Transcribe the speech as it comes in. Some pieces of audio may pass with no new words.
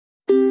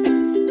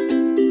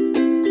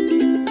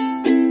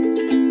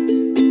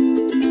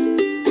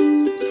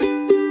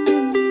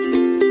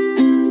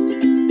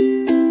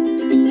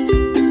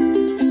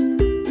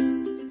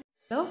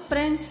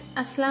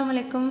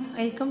अस्सलामुअलैकुम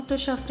welcome to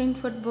Safrin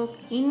food book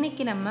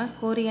इनकी நம்ம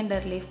coriander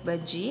leaf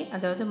பஜ்ஜி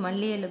அதாவது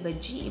மல்லி இலை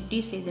பஜ்ஜி எப்படி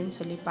செய்யுதுன்னு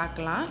சொல்லி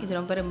பார்க்கலாம் இது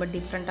ரொம்ப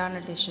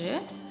டிஃபரண்டான டிஷ்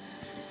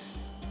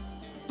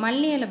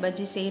மல்லி இலை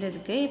பஜ்ஜி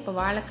செய்யிறதுக்கு இப்போ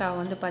வாழைக்காய்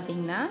வந்து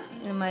பாத்தீங்கன்னா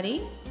இந்த மாதிரி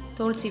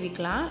தோல்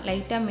சீவிக்கலாம்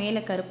லைட்டா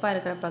மேலே கருப்பா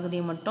இருக்கிற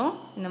பகுதியை மட்டும்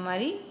இந்த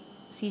மாதிரி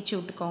சீச்சி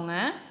விட்டுக்கோங்க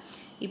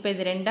இப்போ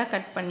இது ரெண்டா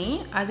கட் பண்ணி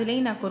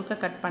அதுலயே நான் குறுக்க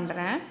கட்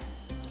பண்றேன்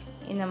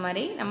இந்த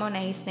மாதிரி நம்ம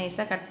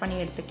நைஸா கட் பண்ணி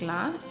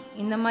எடுத்துக்கலாம்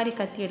இந்த மாதிரி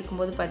கத்தி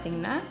எடுக்கும்போது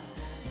பாத்தீங்கன்னா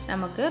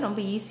நமக்கு ரொம்ப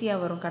ஈஸியா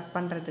வரும் கட்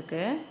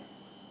பண்றதுக்கு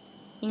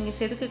இங்க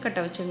செதுக்கு கட்ட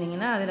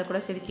வச்சிருந்தீங்கன்னா அதல கூட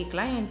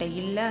செதுக்கிக்கலாம் என்கிட்ட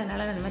இல்ல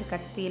அதனால நான் இந்த மாதிரி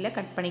கத்தியில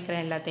கட்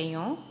பண்ணிக்கிறேன்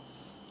எல்லாத்தையும்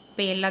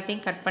இப்போ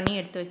எல்லாத்தையும் கட் பண்ணி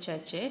எடுத்து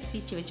வச்சாச்சு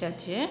சீச்சி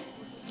வச்சாச்சு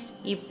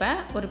இப்போ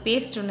ஒரு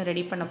பேஸ்ட் ஒன்னு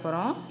ரெடி பண்ண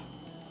போறோம்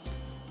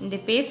இந்த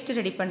பேஸ்ட்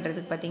ரெடி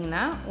பண்றதுக்கு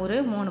பாத்தீங்கன்னா ஒரு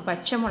 3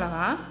 பச்சை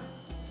மிளகாய்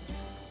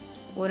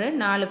ஒரு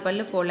 4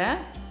 பல்லு போல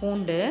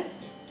பூண்டு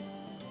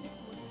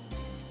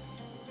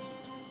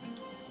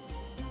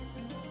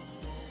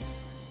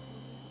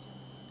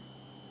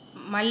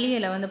மல்லி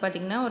இலை வந்து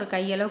பாத்தீங்கன்னா ஒரு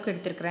கை அளவுக்கு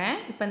எடுத்துக்கறேன்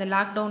இப்போ இந்த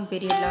லாக் டவுன்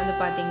பீரியட்ல வந்து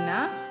பாத்தீங்கன்னா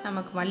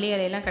நமக்கு மல்லி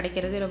இலை எல்லாம்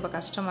கிடைக்கிறது ரொம்ப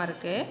கஷ்டமா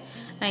இருக்கு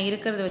நான்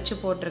இருக்குறத வச்சு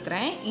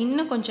போட்டுக்கறேன்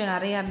இன்னும் கொஞ்சம்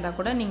நிறைய இருந்தா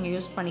கூட நீங்க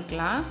யூஸ்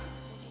பண்ணிக்கலாம்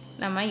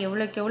நம்ம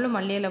எவ்வளவுக்கு எவ்வளவு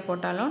மல்லி இலை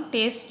போட்டாலும்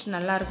டேஸ்ட்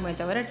நல்லா இருக்குமே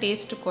தவிர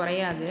டேஸ்ட்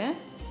குறையாது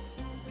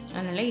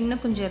அதனால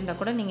இன்னும் கொஞ்சம் இருந்தா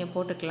கூட நீங்க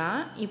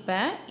போட்டுக்கலாம் இப்போ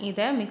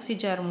இத மிக்ஸி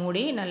ஜார்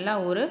மூடி நல்லா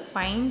ஒரு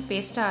ஃபைன்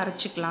பேஸ்டா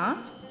அரைச்சுக்கலாம்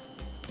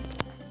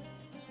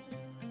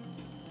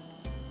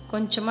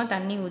கொஞ்சமா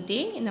தண்ணி ஊத்தி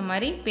இந்த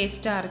மாதிரி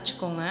பேஸ்டா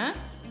அரைச்சுக்கோங்க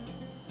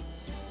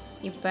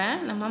இப்போ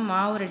நம்ம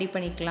மாவு ரெடி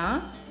பண்ணிக்கலாம்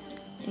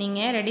நீங்க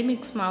ரெடி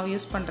மிக்ஸ் மாவு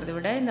யூஸ் பண்றதை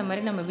விட இந்த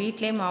மாதிரி நம்ம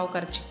வீட்லயே மாவு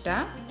கரைச்சிட்டா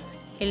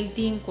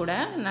ஹெல்தியும் கூட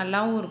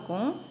நல்லாவும்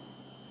இருக்கும்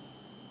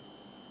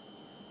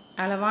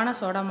அளவான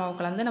சோடா மாவு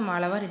கலந்து நம்ம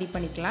அளவா ரெடி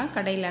பண்ணிக்கலாம்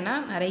கடையிலனா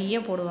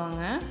நிறைய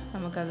போடுவாங்க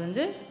நமக்கு அது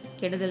வந்து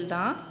கெடுதல்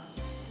தான்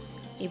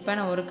இப்போ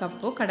நான் ஒரு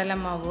கப் கடலை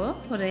மாவு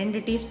ஒரு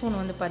 2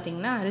 டீஸ்பூன் வந்து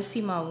பாத்தீங்கன்னா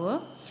அரிசி மாவு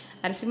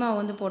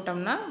வந்து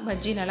போட்டோம்னா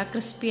பஜ்ஜி நல்லா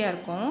கிறிஸ்பியா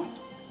இருக்கும்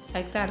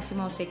அதுக்கு தான் அரிசி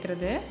மாவு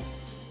சேர்க்கிறது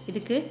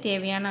இதுக்கு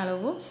தேவையான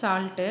அளவு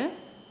சால்ட்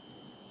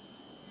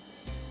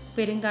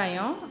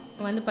பெருங்காயம்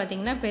வந்து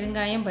பாத்தீங்கன்னா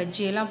பெருங்காயம்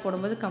பஜ்ஜி எல்லாம்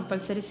போடும்போது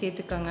கம்பல்சரி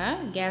சேர்த்துக்கங்க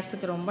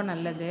கேஸ்க்கு ரொம்ப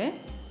நல்லது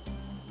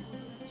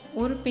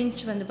ஒரு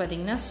பிஞ்ச் வந்து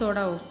பாத்தீங்கன்னா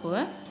சோடா உப்பு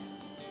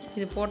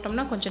இது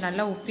போட்டோம்னா கொஞ்சம்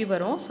நல்லா உப்பி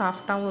வரும்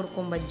சாஃப்ட்டாவும்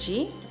இருக்கும் பஜ்ஜி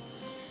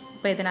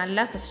இப்போ இத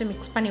நல்லா ஃபர்ஸ்ட்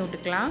mix பண்ணி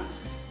விட்டுக்கலாம்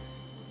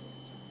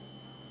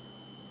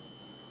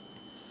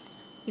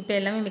இப்போ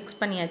எல்லாமே mix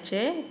பண்ணியாச்சு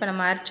இப்போ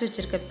நம்ம அரைச்சு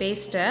வச்சிருக்க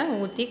பேஸ்ட்டை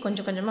ஊத்தி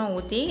கொஞ்சமா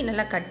ஊத்தி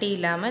நல்லா கட்டி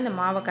இல்லாம இந்த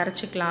மாவை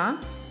கரைச்சுக்கலாம்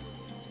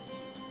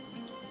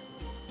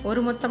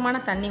ஒரு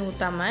மொத்தமான தண்ணி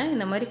ஊத்தாம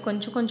இந்த மாதிரி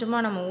கொஞ்சமா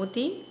நம்ம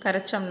ஊத்தி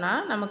கரைச்சோம்னா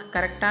நமக்கு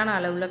கரெக்ட்டான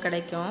அளவுல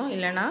கிடைக்கும்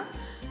இல்லனா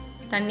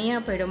தண்ணியா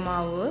போய்டும்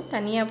மாவு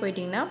தண்ணியா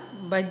போய்டிங்கனா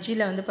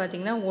பஜ்ஜில வந்து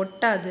பாத்தீங்கன்னா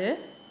ஒட்டாது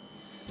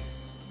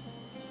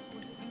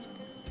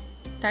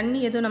தண்ணி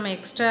எதுவும் நம்ம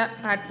எக்ஸ்ட்ரா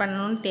ஆட்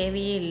பண்ணனும்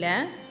தேவையே இல்ல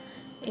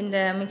இந்த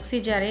மிக்ஸி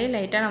ஜாரை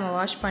லைட்டா நம்ம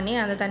வாஷ் பண்ணி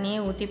அந்த தண்ணியை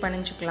ஊத்தி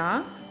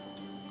பனஞ்சுக்கலாம்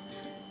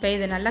இப்போ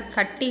இத நல்லா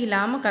கட்டி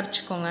இல்லாம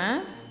கரைச்சுக்கோங்க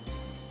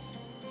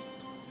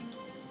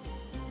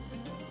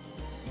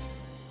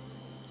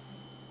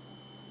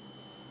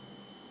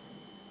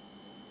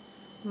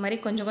இந்த மாதிரி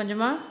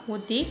கொஞ்சமா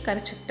ஊத்தி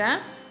கரைச்சிட்டா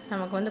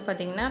நமக்கு வந்து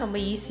பாத்தீங்கன்னா ரொம்ப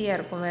ஈஸியா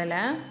இருக்கும்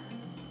வேலை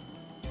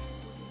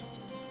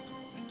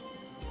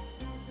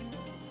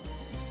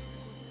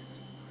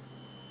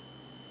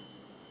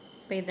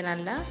இப்போ இது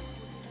நல்லா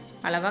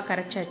அளவா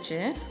கரைச்சாச்சு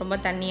ரொம்ப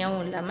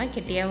தண்ணியாவும் இல்லாம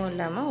கெட்டியாவும்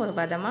இல்லாம ஒரு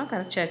பதமா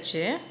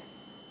கரைச்சாச்சு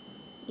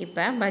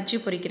இப்போ பஜ்ஜி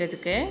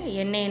பொரிக்கிறதுக்கு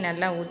எண்ணெயை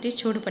நல்லா ஊத்தி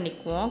சூடு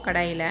பண்ணிக்குவோம்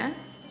கடாயில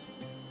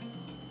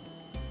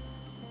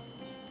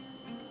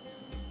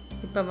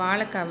இப்போ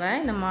வாழைக்காவை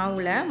இந்த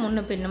மாவுல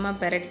முன்ன பின்னமா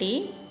பிரட்டி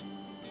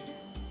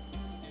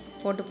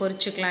போட்டு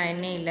பொரிச்சுக்கலாம்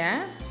எண்ணெயில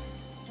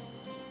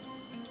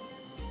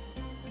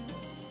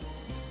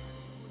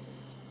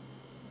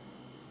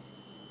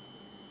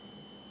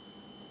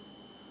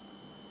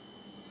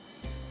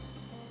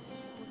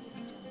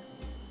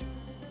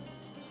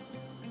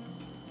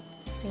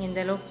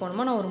இந்த அளவுக்கு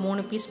போடுமா நான் ஒரு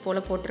 3 பீஸ் போல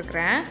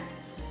போட்டுக்கறேன்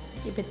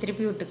இப்போ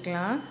திருப்பி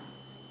விட்டுக்கலாம்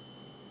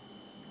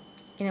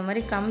இந்த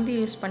மாதிரி கம்பி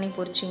யூஸ் பண்ணி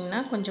பொரிச்சிங்கனா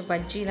கொஞ்சம்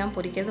பஜ்ஜி எல்லாம்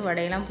பொரிக்கிறது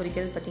வடை எல்லாம்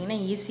பொரிக்கிறது பாத்தீங்கன்னா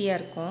ஈஸியா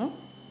இருக்கும்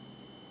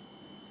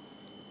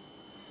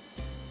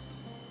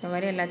இந்த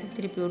மாதிரி எல்லாத்தையும்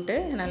திருப்பி விட்டு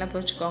நல்லா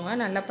பொரிச்சுக்கோங்க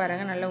நல்லா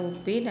பாருங்க நல்லா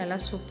உப்பி நல்லா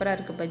சூப்பரா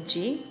இருக்கு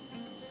பஜ்ஜி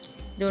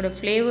இதோட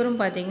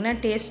ஃப்ளேவரும் பாத்தீங்கன்னா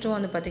டேஸ்டும்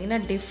வந்து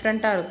பாத்தீங்கன்னா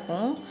டிஃபரண்டா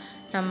இருக்கும்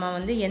நம்ம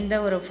வந்து எந்த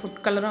ஒரு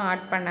ஃபுட் கலரும்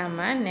ஆட்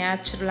பண்ணாம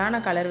நேச்சுரலான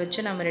கலர் வச்சு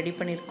நம்ம ரெடி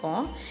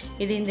பண்ணிருக்கோம்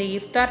இது இந்த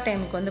இஃப்தார்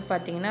டைமுக்கு வந்து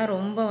பாத்தீங்கன்னா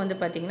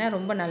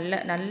ரொம்ப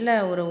நல்ல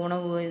ஒரு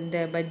உணவு இந்த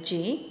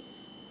பஜ்ஜி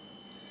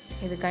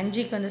இது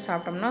கஞ்சிக்கு வந்து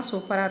சாப்பிட்டோம்னா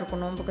சூப்பரா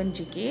இருக்கும் நோம்பு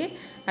கஞ்சிக்கு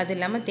அது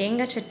இல்லாம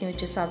தேங்காய் சட்னி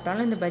வச்சு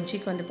சாப்பிட்டாலும் இந்த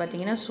பஜ்ஜிக்கு வந்து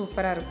பாத்தீங்கன்னா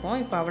சூப்பரா இருக்கும்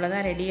இப்போ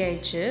அவ்வளவுதான் ரெடி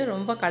ஆயிடுச்சு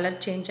ரொம்ப கலர்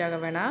சேஞ்ச் ஆக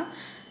வேணாம்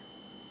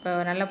இப்போ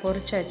நல்லா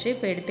பொரிச்சாச்சு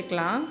இப்போ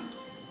எடுத்துக்கலாம்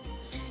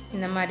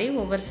இந்த மாதிரி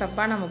ஒவ்வொரு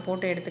சப்பா நம்ம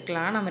போட்டு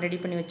எடுத்துக்கலாம் நம்ம ரெடி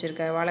பண்ணி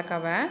வச்சிருக்க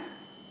வாழைக்காவை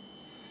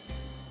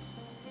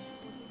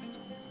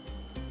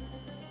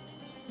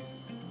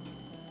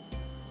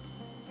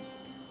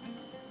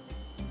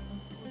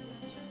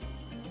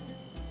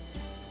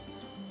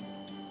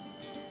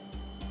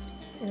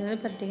இது வந்து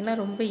பார்த்திங்கன்னா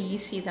ரொம்ப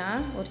ஈஸி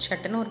தான். ஒரு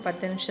சட்டுன்னு ஒரு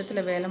 10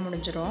 நிமிஷத்தில் வேலை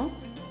முடிஞ்சிடும்.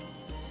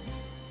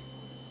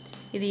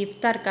 இது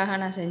இஃப்தாருக்காக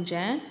நான்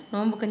செஞ்சேன்.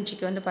 நோம்பு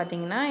கஞ்சிக்கு வந்து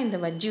பார்த்திங்கன்னா இந்த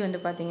பஜ்ஜி வந்து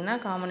பார்த்திங்கன்னா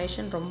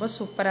காம்பினேஷன் ரொம்ப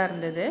சூப்பராக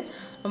இருந்தது.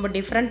 ரொம்ப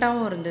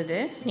டிஃப்ரெண்ட்டாகவும் இருந்தது.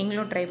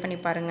 நீங்களும் ட்ரை பண்ணி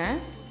பாருங்கள்.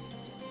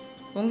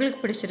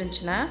 உங்களுக்கு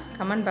பிடிச்சிருந்துச்சுன்னா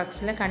கமெண்ட்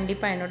பாக்ஸில்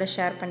கண்டிப்பாக என்னோட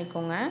ஷேர்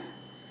பண்ணிக்கோங்க.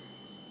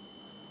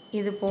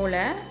 இது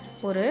போல்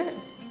ஒரு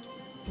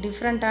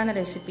டிஃப்ரெண்ட்டான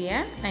ரெசிப்பியை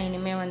நான்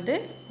இனிமேல் வந்து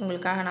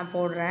உங்களுக்காக நான்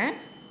போடுறேன்.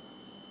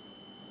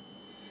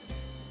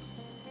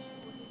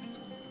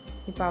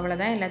 இப்போ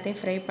அவ்வளோதான், எல்லாத்தையும்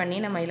ஃப்ரை பண்ணி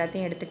நம்ம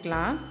எல்லாத்தையும்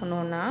எடுத்துக்கலாம் ஒன்று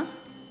ஒன்றா.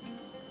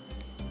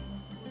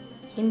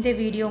 இந்த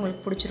வீடியோ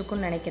உங்களுக்கு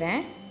பிடிச்சிருக்குன்னு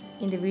நினைக்கிறேன்.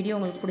 இந்த வீடியோ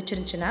உங்களுக்கு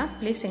பிடிச்சிருந்துச்சுன்னா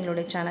ப்ளீஸ்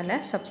எங்களுடைய சேனலை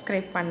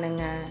சப்ஸ்கிரைப்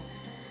பண்ணுங்கள்.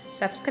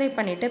 சப்ஸ்கிரைப்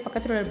பண்ணிவிட்டு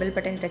பக்கத்தில் உள்ள பெல்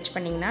பட்டன் டச்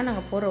பண்ணிங்கன்னா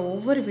நாங்கள் போடுற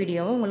ஒவ்வொரு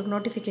வீடியோவும் உங்களுக்கு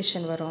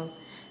நோட்டிஃபிகேஷன் வரும்.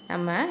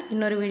 நம்ம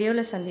இன்னொரு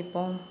வீடியோவில்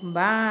சந்திப்போம்.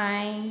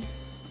 பாய்.